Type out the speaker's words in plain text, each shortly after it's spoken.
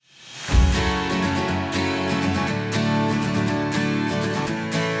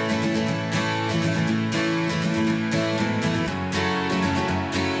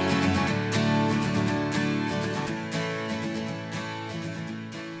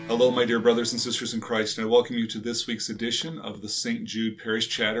Hello, my dear brothers and sisters in Christ, and I welcome you to this week's edition of the St. Jude Parish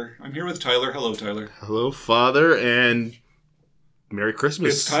Chatter. I'm here with Tyler. Hello, Tyler. Hello, Father, and Merry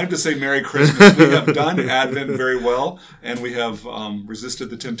Christmas. It's time to say Merry Christmas. We have done Advent very well, and we have resisted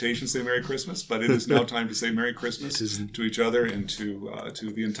the temptation to say Merry Christmas, but it is now time to say Merry Christmas to each other and to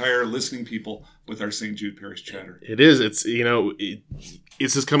the entire listening people with our St. Jude Parish Chatter. It is. It's,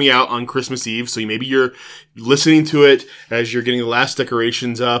 it's just coming out on Christmas Eve, so maybe you're listening to it as you're getting the last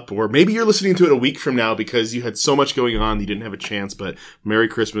decorations up, or maybe you're listening to it a week from now because you had so much going on you didn't have a chance, but Merry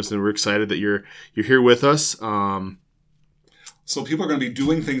Christmas, and we're excited that you're here with us. So people are going to be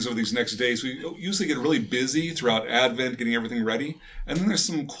doing things over these next days. We usually get really busy throughout Advent, getting everything ready. And then there's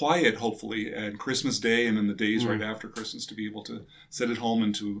some quiet, hopefully, at Christmas Day and in the days right after Christmas to be able to sit at home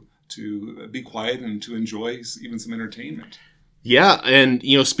and to be quiet and to enjoy even some entertainment. Yeah, and,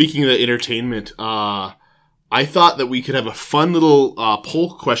 speaking of the entertainment, I thought that we could have a fun little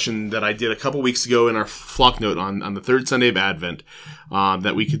poll question that I did a couple weeks ago in our flock note on the third Sunday of Advent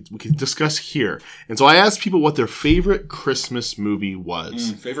that we could discuss here. And so I asked people what their favorite Christmas movie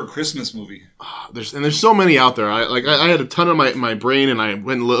was. Favorite Christmas movie? There's so many out there. I had a ton on my brain, and I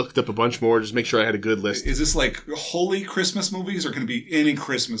went and looked up a bunch more just to make sure I had a good list. Is this like holy Christmas movies, or can it be any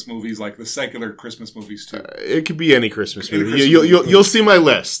Christmas movies, like the secular Christmas movies too? It could be any Christmas movie. You'll see my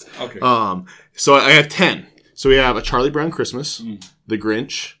list. Okay. So I have 10. So we have A Charlie Brown Christmas, The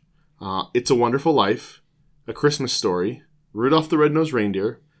Grinch, It's a Wonderful Life, A Christmas Story, Rudolph the Red-Nosed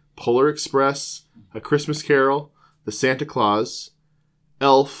Reindeer, Polar Express, A Christmas Carol, The Santa Claus,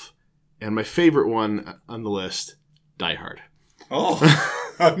 Elf, and my favorite one on the list, Die Hard. Oh,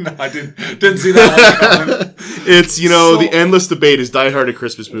 no, I didn't see that one. It's, the endless debate, is Die Hard a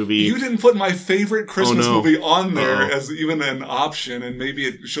Christmas movie? You didn't put my favorite Christmas movie on there as even an option, and maybe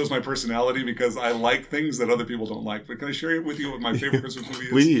it shows my personality because I like things that other people don't like. But can I share with you what my favorite Christmas movie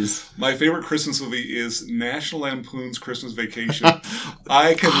is? Please. My favorite Christmas movie is National Lampoon's Christmas Vacation.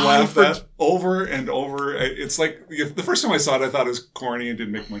 I can laugh that over and over. It's like, the first time I saw it, I thought it was corny and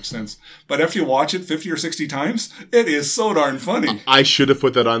didn't make much sense. But after you watch it 50 or 60 times, it is so darn funny. I should have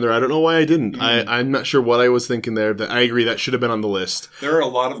put that on there. I don't know why I didn't. I'm not sure what I was thinking there. I agree, that should have been on the list. There are a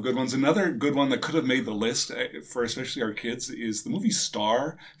lot of good ones. Another good one that could have made the list for especially our kids is the movie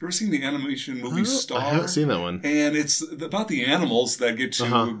Star. Have you ever seen the animation movie Star? I haven't seen that one. And it's about the animals that get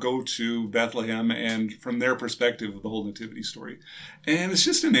to go to Bethlehem, and from their perspective, the whole nativity story. And it's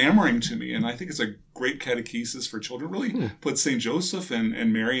just enamoring to me, and I think it's a great catechesis for children. Really puts St. Joseph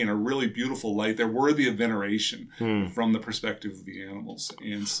and Mary in a really beautiful light. They're worthy of veneration from the perspective of the animals.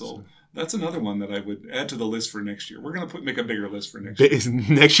 And so that's another one that I would add to the list for next year. We're going to make a bigger list for next year.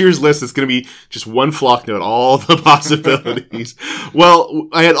 Next year's list is going to be just one flock note, all the possibilities. Well,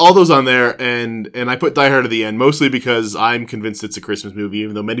 I had all those on there, and I put Die Hard at the end, mostly because I'm convinced it's a Christmas movie,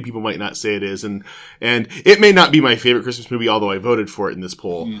 even though many people might not say it is. And it may not be my favorite Christmas movie, although I voted for it in this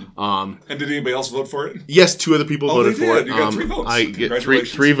poll. And did anybody else vote for it? Yes, 2 other people voted for it. You got 3 votes. I get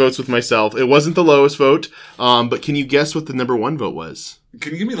three votes with myself. It wasn't the lowest vote, but can you guess what the number 1 vote was?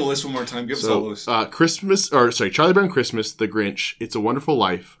 Can you give me the list one more time? Give us all the list. Charlie Brown Christmas, The Grinch, It's a Wonderful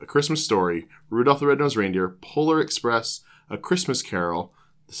Life, A Christmas Story, Rudolph the Red-Nosed Reindeer, Polar Express, A Christmas Carol,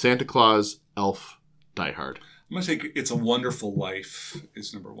 The Santa Claus, Elf, Die Hard. I'm going to take It's a Wonderful Life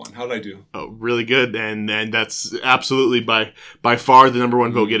is number 1. How did I do? Oh, really good. And that's absolutely by far the number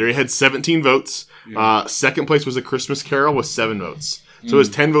 1 vote getter. It had 17 votes. Yeah. Second place was A Christmas Carol with 7 votes. So it was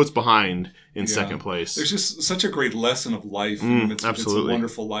 10 votes behind in second place. There's just such a great lesson of life. It's a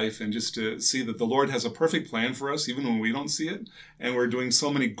wonderful life. And just to see that the Lord has a perfect plan for us, even when we don't see it. And we're doing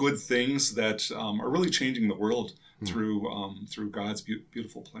so many good things that are really changing the world through God's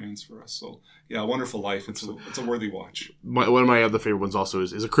beautiful plans for us. So, yeah, wonderful life. It's a worthy watch. One of my other favorite ones also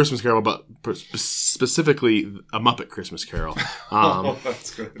is A Christmas Carol, but specifically A Muppet Christmas Carol.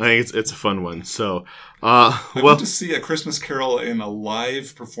 That's good. I think it's a fun one. So, I went to see A Christmas Carol in a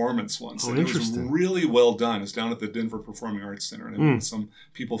live performance once. Oh, and it was really well done. It's down at the Denver Performing Arts Center. And I met some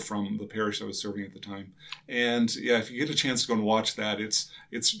people from the parish I was serving at the time. And yeah, if you get a chance to go and watch that, it's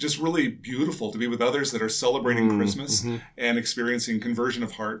just really beautiful to be with others that are celebrating Christmas and experiencing conversion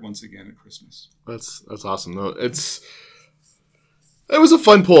of heart once again at Christmas. That's awesome. No, it was a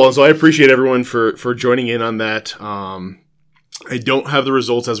fun poll, and so I appreciate everyone for joining in on that. I don't have the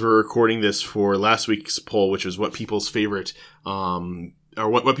results as we're recording this for last week's poll, which is what people's favorite or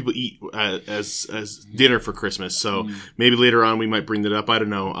what people eat as dinner for Christmas. So maybe later on we might bring that up. I don't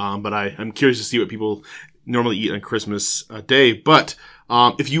know. But I'm curious to see what people normally eat on Christmas Day. But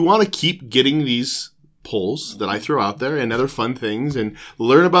if you want to keep getting these polls that I throw out there and other fun things and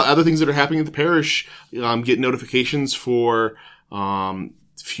learn about other things that are happening at the parish, get notifications for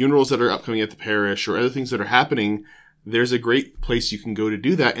funerals that are upcoming at the parish or other things that are happening, there's a great place you can go to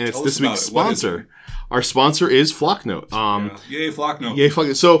do that. And it's this week's sponsor. Our sponsor is Flocknote. Yay, Flocknote. Yay,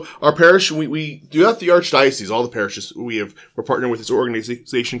 Flocknote. So our parish, we do that the Archdiocese, all the parishes, we're partnering with this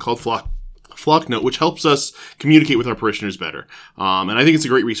organization called Flocknote, which helps us communicate with our parishioners better. And I think it's a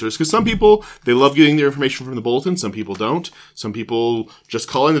great resource because some people, they love getting their information from the bulletin. Some people don't. Some people just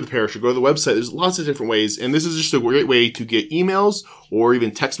call into the parish or go to the website. There's lots of different ways. And this is just a great way to get emails or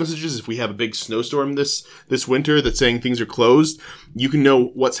even text messages. If we have a big snowstorm this winter that's saying things are closed, you can know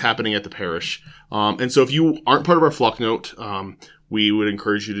what's happening at the parish. And so if you aren't part of our Flocknote, we would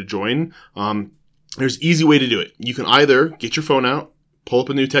encourage you to join. There's an easy way to do it. You can either get your phone out, pull up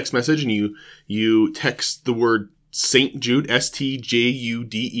a new text message, and you text the word St. Jude,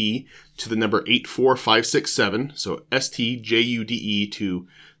 STJUDE, to the number 84567. So STJUDE to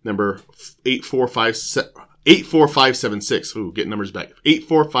number 84576. Ooh, get numbers back.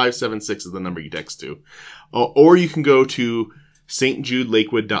 84576 is the number you text to. Or you can go to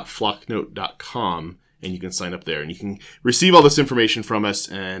stjudelakewood.flocknote.com and you can sign up there and you can receive all this information from us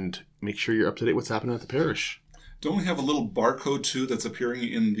and make sure you're up to date what's happening at the parish. Don't we have a little barcode too that's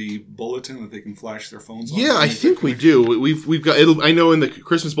appearing in the bulletin that they can flash their phones on? Yeah, I think we do. We've got. I know in the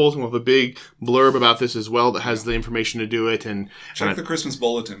Christmas bulletin we'll have a big blurb about this as well that has the information to do it. And check the Christmas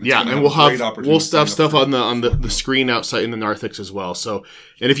bulletin. It's and we'll have stuff on the screen outside in the narthex as well. So,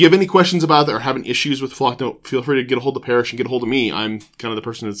 and if you have any questions about that or having issues with Flocknote, feel free to get a hold of the parish and get a hold of me. I'm kind of the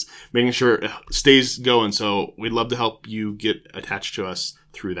person that's making sure it stays going. So we'd love to help you get attached to us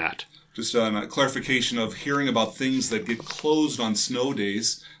through that. Just a clarification of hearing about things that get closed on snow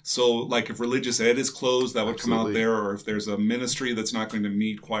days. So, like if religious ed is closed, that would come out there. Or if there's a ministry that's not going to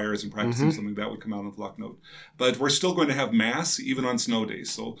meet choirs and practicing something, that would come out on Flocknote. But we're still going to have Mass even on snow days.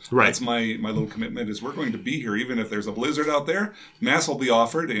 So that's my little commitment is we're going to be here even if there's a blizzard out there. Mass will be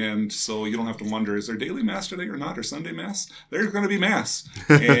offered. And so you don't have to wonder, is there daily Mass today or not? Or Sunday Mass? There's going to be Mass.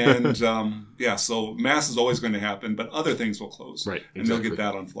 And so Mass is always going to happen. But other things will close. Right. Exactly. And they'll get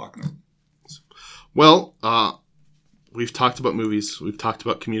that on Flocknote. Well, we've talked about movies. We've talked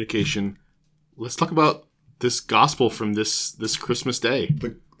about communication. Let's talk about this gospel from this Christmas day.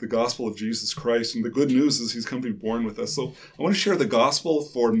 The gospel of Jesus Christ. And the good news is he's come to be born with us. So I want to share the gospel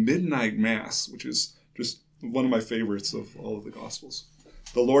for Midnight Mass, which is just one of my favorites of all of the gospels.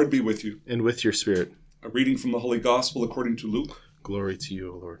 The Lord be with you. And with your spirit. A reading from the Holy Gospel according to Luke. Glory to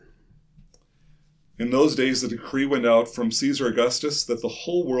you, O Lord. In those days the decree went out from Caesar Augustus that the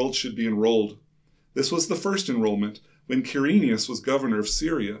whole world should be enrolled. This was the first enrollment, when Quirinius was governor of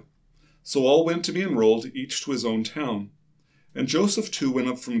Syria. So all went to be enrolled, each to his own town. And Joseph too went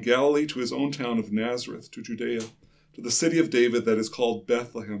up from Galilee to his own town of Nazareth, to Judea, to the city of David that is called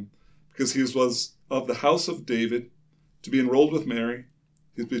Bethlehem, because he was of the house of David, to be enrolled with Mary,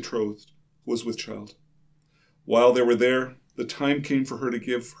 his betrothed, who was with child. While they were there, the time came for her to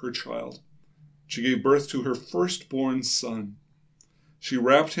give her child. She gave birth to her firstborn son. She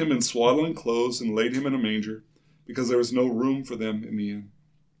wrapped him in swaddling clothes and laid him in a manger, because there was no room for them in the inn.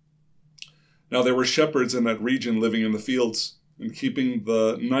 Now there were shepherds in that region living in the fields, and keeping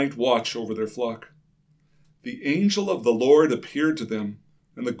the night watch over their flock. The angel of the Lord appeared to them,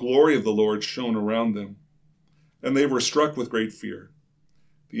 and the glory of the Lord shone around them. And they were struck with great fear.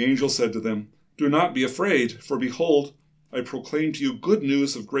 The angel said to them, "Do not be afraid, for behold, I proclaim to you good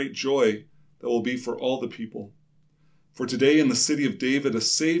news of great joy that will be for all the people. For today in the city of David a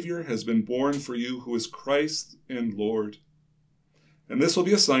Savior has been born for you, who is Christ and Lord. And this will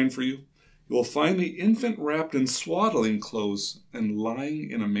be a sign for you. You will find the infant wrapped in swaddling clothes and lying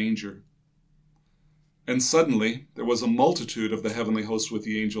in a manger." And suddenly there was a multitude of the heavenly host with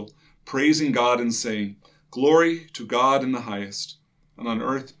the angel, praising God and saying, "Glory to God in the highest, and on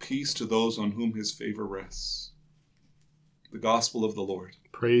earth peace to those on whom his favor rests." The Gospel of the Lord.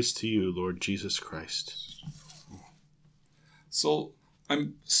 Praise to you, Lord Jesus Christ. So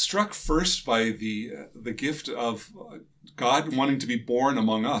I'm struck first by the gift of God wanting to be born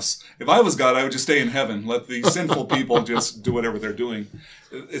among us. If I was God, I would just stay in heaven. Let the sinful people just do whatever they're doing.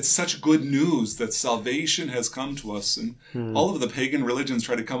 It's such good news that salvation has come to us. And all of the pagan religions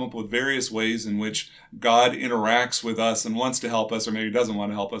try to come up with various ways in which God interacts with us and wants to help us, or maybe doesn't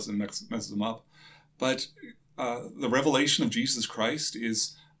want to help us and messes them up. But the revelation of Jesus Christ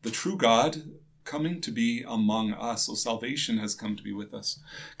is the true God coming to be among us. So salvation has come to be with us.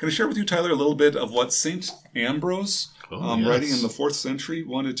 Can I share with you, Tyler, a little bit of what St. Ambrose, writing in the 4th century,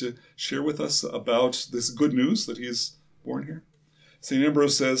 wanted to share with us about this good news that he is born here? St.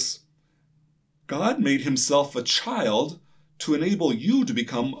 Ambrose says, "God made himself a child to enable you to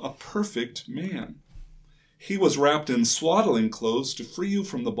become a perfect man. He was wrapped in swaddling clothes to free you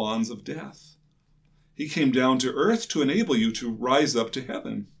from the bonds of death. He came down to earth to enable you to rise up to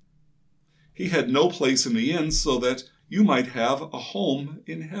heaven. He had no place in the inn so that you might have a home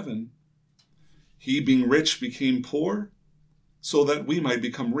in heaven. He, being rich, became poor so that we might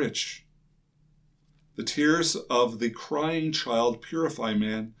become rich. The tears of the crying child purify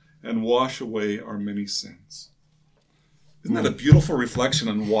man and wash away our many sins. Isn't that a beautiful reflection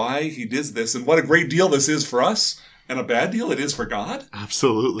on why he did this and what a great deal this is for us and a bad deal it is for God?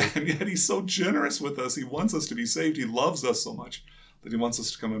 Absolutely. And yet he's so generous with us. He wants us to be saved. He loves us so much that he wants us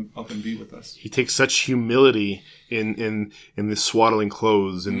to come up and be with us. He takes such humility in the swaddling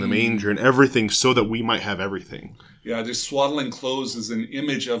clothes, in the manger, and everything so that we might have everything. Yeah, this swaddling clothes is an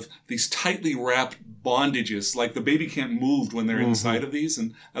image of these tightly wrapped bondages. Like the baby can't move when they're inside of these,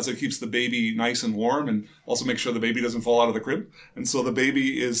 and that's what keeps the baby nice and warm, and also make sure the baby doesn't fall out of the crib. And so the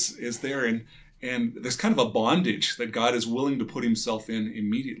baby is there, and there's kind of a bondage that God is willing to put himself in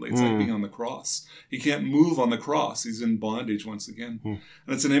immediately. It's like being on the cross. He can't move on the cross. He's in bondage once again. And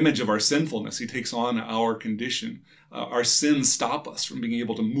it's an image of our sinfulness. He takes on our condition. Our sins stop us from being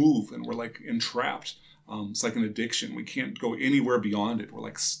able to move, and we're like entrapped. It's like an addiction. We can't go anywhere beyond it. We're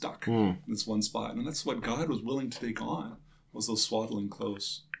like stuck in this one spot. And that's what God was willing to take on, was those swaddling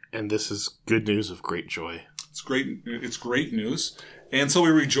clothes. And this is good news of great joy. It's great news. And so we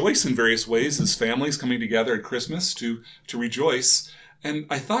rejoice in various ways as families coming together at Christmas to rejoice. And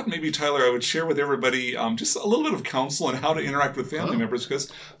I thought maybe, Tyler, I would share with everybody just a little bit of counsel on how to interact with family members,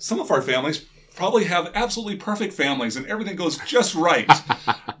 because some of our families probably have absolutely perfect families and everything goes just right.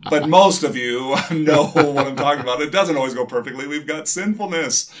 But most of you know what I'm talking about. It doesn't always go perfectly. We've got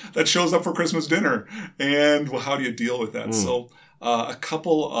sinfulness that shows up for Christmas dinner. And well, how do you deal with that? So a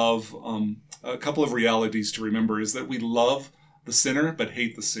couple of realities to remember is that we love the sinner but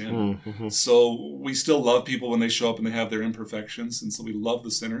hate the sin. So we still love people when they show up and they have their imperfections, and so we love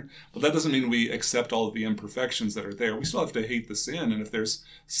the sinner, but that doesn't mean we accept all of the imperfections that are there. We still have to hate the sin, and if there's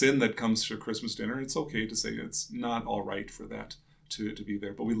sin that comes to Christmas dinner, it's okay to say it's not all right for that to be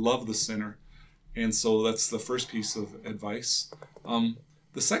there, but we love the sinner. And so that's the first piece of advice.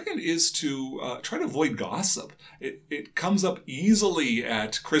 The second is to try to avoid gossip. It comes up easily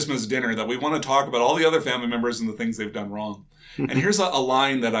at Christmas dinner that we want to talk about all the other family members and the things they've done wrong. And here's a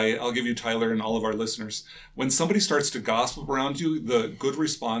line that I'll give you, Tyler, and all of our listeners. When somebody starts to gossip around you, the good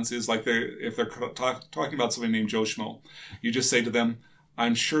response is like if they're talking about somebody named Joe Schmo, you just say to them,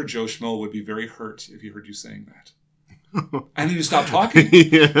 "I'm sure Joe Schmo would be very hurt if he heard you saying that." And then you stop talking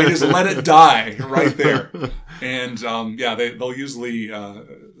and just let it die right there. And they'll usually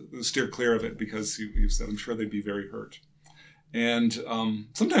steer clear of it because you've said, "I'm sure they'd be very hurt." And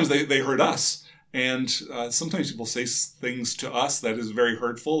sometimes they hurt us. And sometimes people say things to us that is very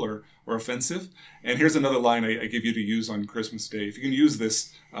hurtful or offensive. And here's another line I give you to use on Christmas Day. If you can use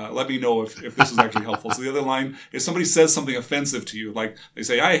this, let me know if this is actually helpful. So the other line, if somebody says something offensive to you, like they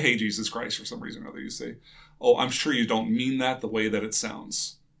say, "I hate Jesus Christ," for some reason or other, you say, "Oh, I'm sure you don't mean that the way that it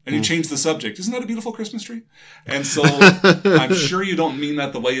sounds." And you change the subject. Isn't that a beautiful Christmas tree? And so I'm sure you don't mean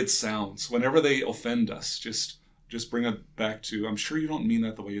that the way it sounds. Whenever they offend us, just bring it back to, "I'm sure you don't mean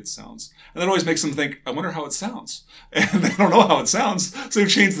that the way it sounds." And that always makes them think, "I wonder how it sounds." And they don't know how it sounds. So you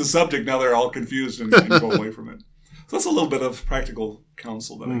change the subject. Now they're all confused and go away from it. So that's a little bit of practical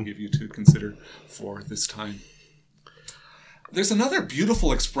counsel that I give you to consider for this time. There's another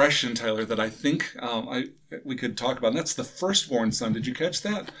beautiful expression, Tyler, that I think we could talk about, and that's the firstborn son. Did you catch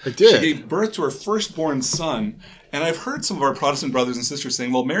that? I did. She gave birth to her firstborn son, and I've heard some of our Protestant brothers and sisters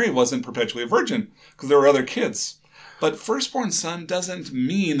saying, well, Mary wasn't perpetually a virgin because there were other kids. But firstborn son doesn't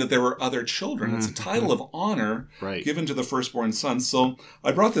mean that there were other children. It's a title of honor given to the firstborn son. So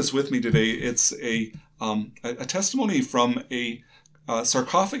I brought this with me today. It's a testimony from a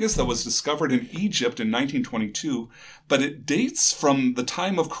sarcophagus that was discovered in Egypt in 1922, but it dates from the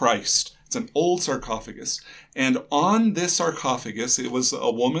time of Christ. It's an old sarcophagus. And on this sarcophagus, it was a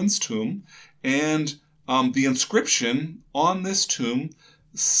woman's tomb, and the inscription on this tomb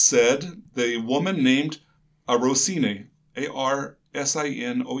said the woman named Arsinoe,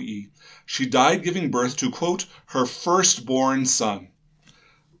 Arsinoe. She died giving birth to, quote, her firstborn son.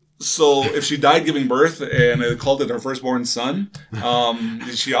 So if she died giving birth and they called it her firstborn son,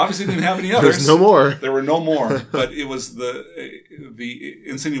 she obviously didn't have any others. There's no more. There were no more. But it was the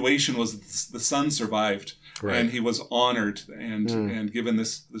insinuation was the son survived, and he was honored and given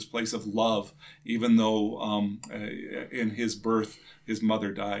this place of love, even though in his birth his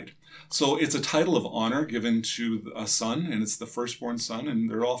mother died. So it's a title of honor given to a son, and it's the firstborn son, and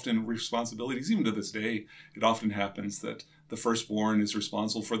there are often responsibilities. Even to this day, it often happens that the firstborn is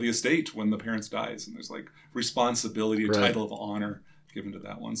responsible for the estate when the parents dies, and there's like responsibility, a title of honor given to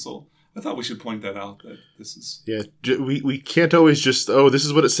that one. So I thought we should point that out, that this is... Yeah, we can't always just, this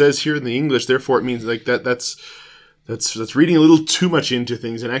is what it says here in the English, therefore it means like that. That's reading a little too much into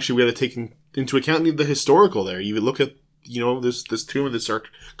things, and actually we got to take into account the historical there. You look at, this tomb of the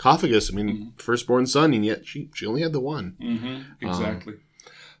sarcophagus. I mean, firstborn son, and yet she only had the one. Mm-hmm. Exactly.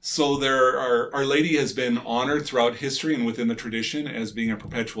 So Our Lady has been honored throughout history and within the tradition as being a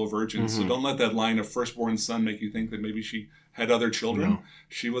perpetual virgin. So don't let that line of firstborn son make you think that maybe she had other children. No.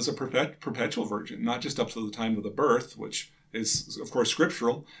 She was a perpetual virgin, not just up to the time of the birth, which is, of course,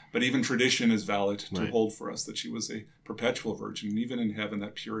 scriptural, but even tradition is valid to hold for us that she was a perpetual virgin. And even in heaven,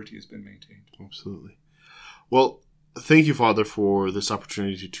 that purity has been maintained. Absolutely. Well, thank you, Father, for this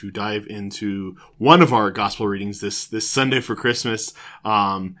opportunity to dive into one of our gospel readings this Sunday for Christmas.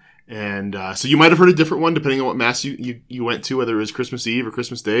 So you might have heard a different one depending on what Mass you went to, whether it was Christmas Eve or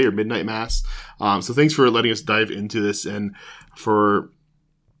Christmas Day or Midnight Mass. So thanks for letting us dive into this and for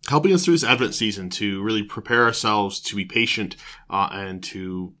helping us through this Advent season to really prepare ourselves to be patient and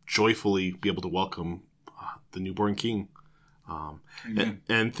to joyfully be able to welcome the newborn King.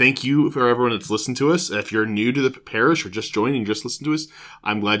 And thank you for everyone that's listened to us. If you're new to the parish or just joining, just listen to us,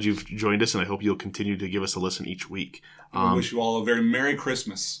 I'm glad you've joined us, and I hope you'll continue to give us a listen each week. I wish you all a very Merry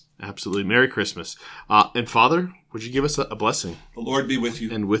Christmas. Absolutely. Merry Christmas. And Father, would you give us a blessing? The Lord be with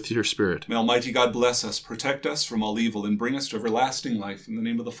you. And with your spirit. May Almighty God bless us, protect us from all evil, and bring us to everlasting life. In the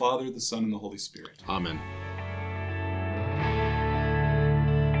name of the Father, the Son, and the Holy Spirit. Amen.